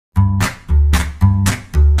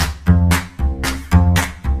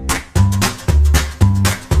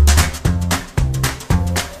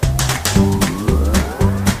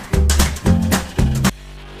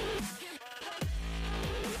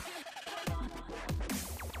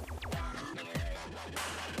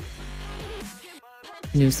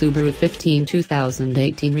New Subaru 15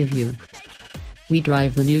 2018 review. We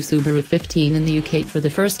drive the new Subaru 15 in the UK for the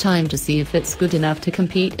first time to see if it's good enough to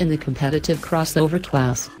compete in the competitive crossover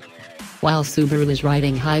class. While Subaru is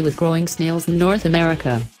riding high with growing sales in North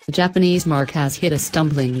America, the Japanese marque has hit a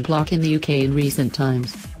stumbling block in the UK in recent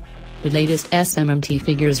times. The latest SMMT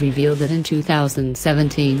figures reveal that in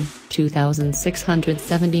 2017,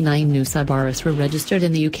 2,679 new Subarus were registered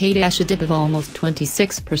in the UK, a dip of almost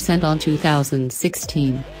 26% on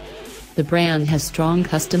 2016. The brand has strong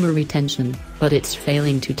customer retention, but it's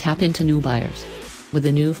failing to tap into new buyers. With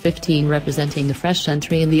the new 15 representing a fresh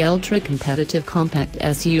entry in the ultra-competitive compact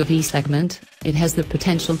SUV segment, it has the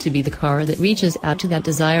potential to be the car that reaches out to that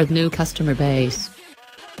desired new customer base.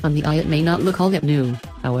 On the eye it may not look all that new,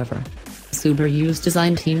 however. Subaru's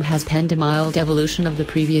design team has penned a mild evolution of the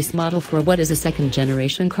previous model for what is a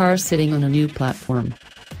second-generation car sitting on a new platform.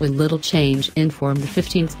 With little change in form, the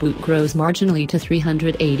 15's boot grows marginally to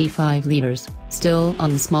 385 litres, still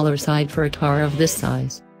on the smaller side for a car of this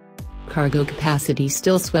size. Cargo capacity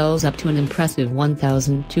still swells up to an impressive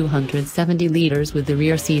 1,270 litres with the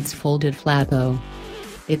rear seats folded flat though.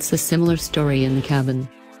 It's a similar story in the cabin.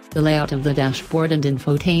 The layout of the dashboard and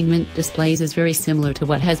infotainment displays is very similar to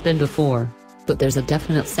what has been before, but there's a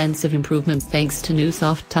definite sense of improvement thanks to new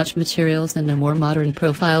soft touch materials and a more modern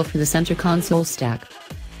profile for the center console stack.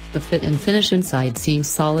 The fit and finish inside seems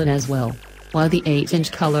solid as well, while the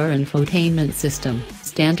 8-inch color infotainment system,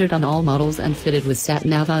 standard on all models and fitted with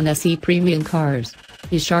sat-nav on SE premium cars,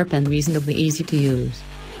 is sharp and reasonably easy to use.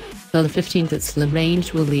 Though the 15's slim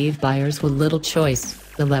range will leave buyers with little choice,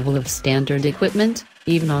 the level of standard equipment,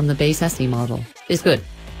 even on the base SE model, is good.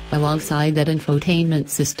 Alongside that infotainment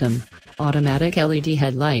system, automatic LED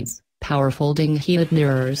headlights, power folding heated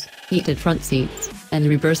mirrors, heated front seats, and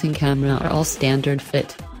reversing camera are all standard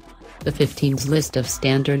fit. The 15's list of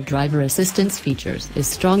standard driver assistance features is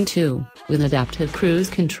strong too, with adaptive cruise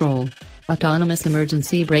control, autonomous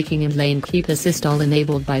emergency braking and lane keep assist, all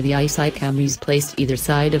enabled by the eyesight cameras placed either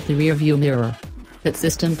side of the rear view mirror. That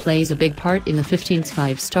system plays a big part in the 15's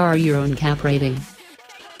 5-star Euro NCAP rating.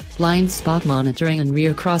 Blind spot monitoring and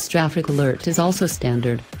rear cross traffic alert is also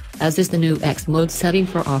standard, as is the new X mode setting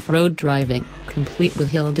for off-road driving, complete with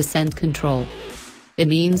hill descent control. It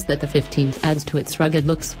means that the 15 adds to its rugged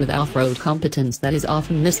looks with off-road competence that is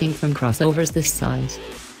often missing from crossovers this size.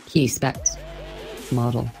 Key specs.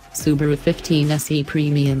 Model: Subaru 15 SE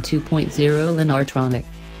Premium 2.0 Lineartronic.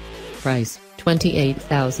 Price: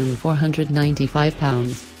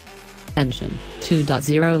 £28,495. Engine: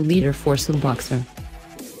 2.0-litre four-cylinder boxer.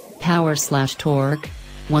 Power/torque: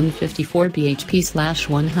 154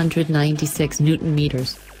 bhp/196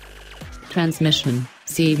 Nm. Transmission: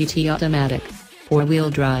 CVT automatic, 4-wheel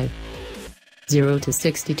drive. 0 to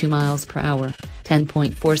 62 miles per hour,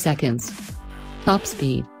 10.4 seconds. Top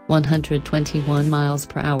speed: 121 miles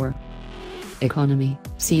per hour. Economy: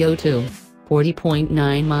 CO2: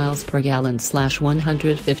 40.9 miles per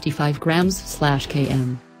gallon/155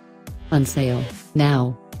 grams/km. On sale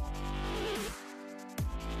now.